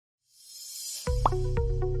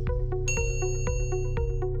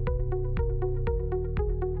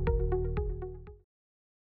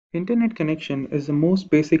Internet connection is the most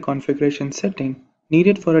basic configuration setting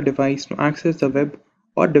needed for a device to access the web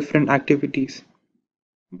or different activities.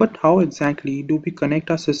 But how exactly do we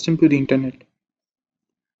connect our system to the internet?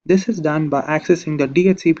 This is done by accessing the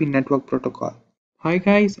DHCP network protocol. Hi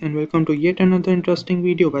guys, and welcome to yet another interesting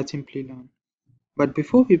video by Simplilearn. But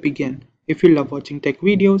before we begin, if you love watching tech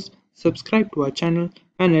videos, subscribe to our channel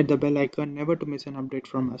and hit the bell icon never to miss an update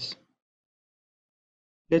from us.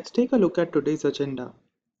 Let's take a look at today's agenda.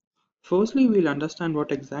 Firstly, we'll understand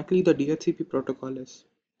what exactly the DHCP protocol is.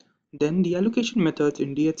 Then the allocation methods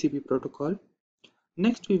in DHCP protocol.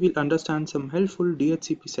 Next, we will understand some helpful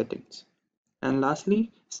DHCP settings. And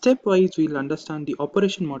lastly, stepwise we'll understand the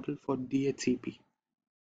operation model for DHCP.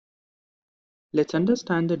 Let's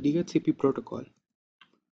understand the DHCP protocol.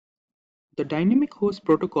 The Dynamic Host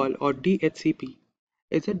Protocol or DHCP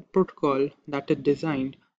is a protocol that is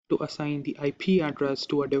designed to assign the IP address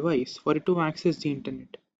to a device for it to access the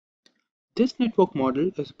internet. This network model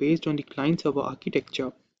is based on the client-server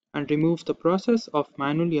architecture and removes the process of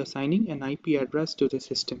manually assigning an IP address to the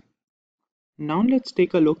system. Now let's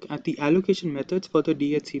take a look at the allocation methods for the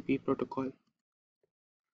DHCP protocol.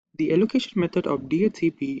 The allocation method of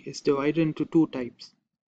DHCP is divided into two types.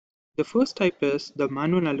 The first type is the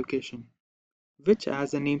manual allocation, which,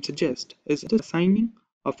 as the name suggests, is the assigning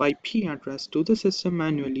of IP address to the system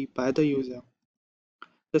manually by the user.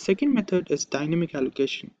 The second method is dynamic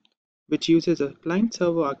allocation, which uses a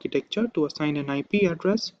client-server architecture to assign an IP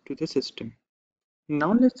address to the system.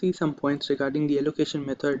 Now let's see some points regarding the allocation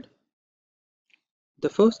method. The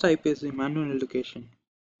first type is the manual allocation.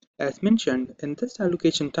 As mentioned, in this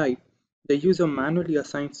allocation type, the user manually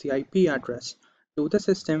assigns the IP address to the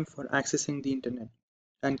system for accessing the internet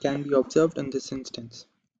and can be observed in this instance.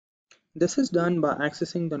 This is done by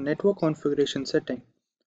accessing the network configuration setting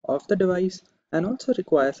of the device and also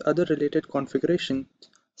requires other related configurations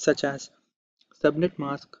such as subnet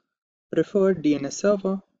mask, preferred DNS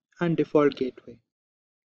server, and default gateway.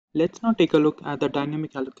 Let's now take a look at the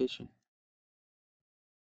dynamic allocation.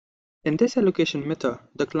 In this allocation method,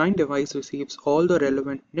 the client device receives all the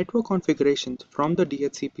relevant network configurations from the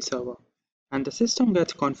DHCP server, and the system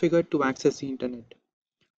gets configured to access the internet.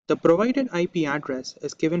 The provided IP address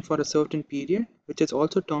is given for a certain period, which is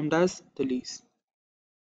also termed as the lease.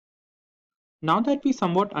 Now that we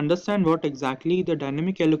somewhat understand what exactly the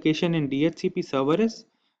dynamic allocation in DHCP server is,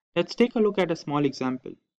 let's take a look at a small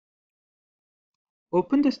example.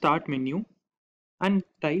 Open the Start menu and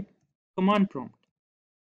type command prompt.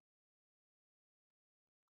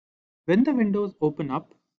 When the windows open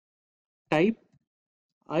up, type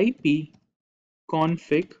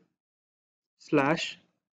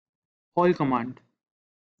ipconfig/all command.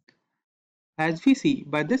 As we see,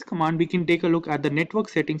 by this command we can take a look at the network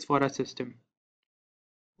settings for our system.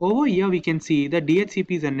 Over here we can see the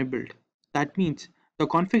DHCP is enabled. That means the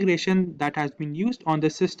configuration that has been used on the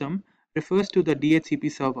system refers to the DHCP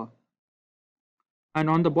server. And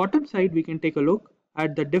on the bottom side we can take a look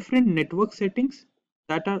at the different network settings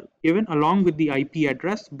that are given along with the IP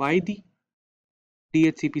address by the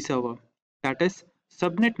DHCP server. That is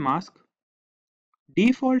subnet mask,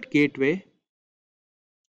 default gateway,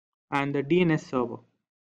 and the DNS server.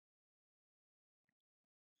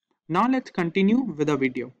 Now let's continue with the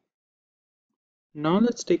video. Now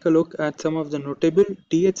let's take a look at some of the notable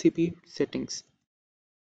DHCP settings.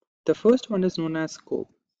 The first one is known as scope.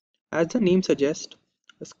 As the name suggests,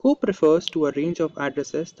 a scope refers to a range of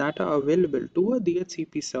addresses that are available to a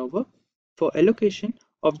DHCP server for allocation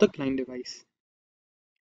of the client device.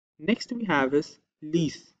 Next we have is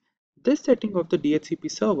lease. This setting of the DHCP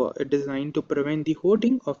server is designed to prevent the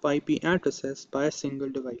hoarding of IP addresses by a single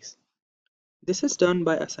device. This is done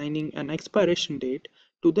by assigning an expiration date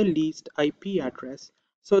to the leased IP address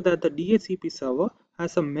so that the DHCP server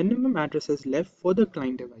has some minimum addresses left for the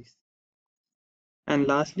client device. And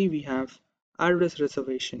lastly, we have address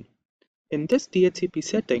reservation. In this DHCP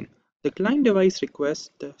setting, the client device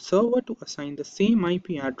requests the server to assign the same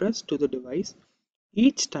IP address to the device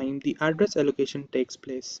each time the address allocation takes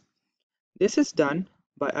place. This is done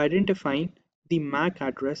by identifying the MAC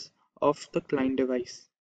address of the client device.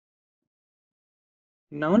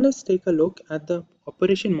 Now let's take a look at the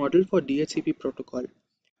operation model for DHCP protocol.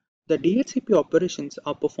 The DHCP operations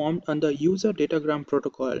are performed under User Datagram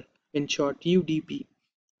Protocol, in short UDP,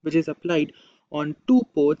 which is applied on two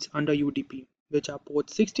ports under UDP, which are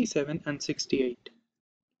ports 67 and 68.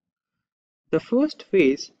 The first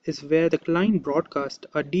phase is where the client broadcasts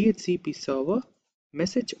a DHCP server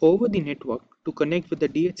message over the network to connect with the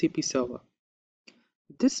DHCP server.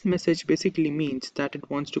 This message basically means that it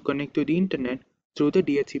wants to connect to the internet through the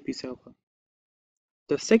DHCP server.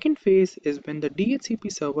 The second phase is when the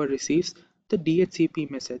DHCP server receives the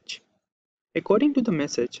DHCP message. According to the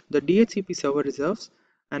message, the DHCP server reserves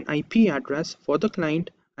an IP address for the client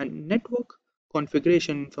and network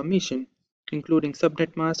configuration information, including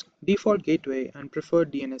subnet mask, default gateway, and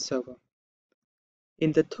preferred DNS server.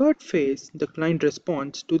 In the third phase, the client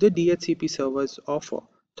responds to the DHCP server's offer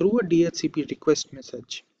through a DHCP request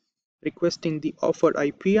message, requesting the offered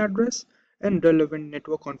IP address and relevant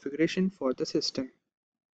network configuration for the system.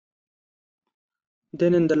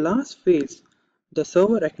 Then in the last phase, the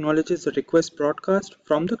server acknowledges the request broadcast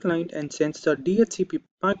from the client and sends the DHCP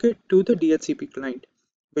packet to the DHCP client,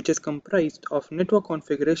 which is comprised of network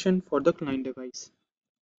configuration for the client device.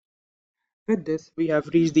 With this, we have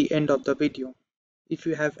reached the end of the video. If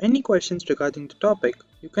you have any questions regarding the topic,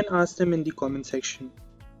 you can ask them in the comment section.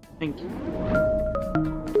 Thank you.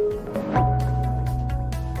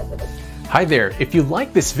 Hi there, if you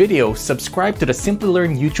like this video, subscribe to the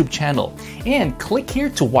Simplilearn YouTube channel and click here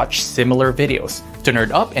to watch similar videos. To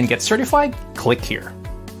nerd up and get certified, click here.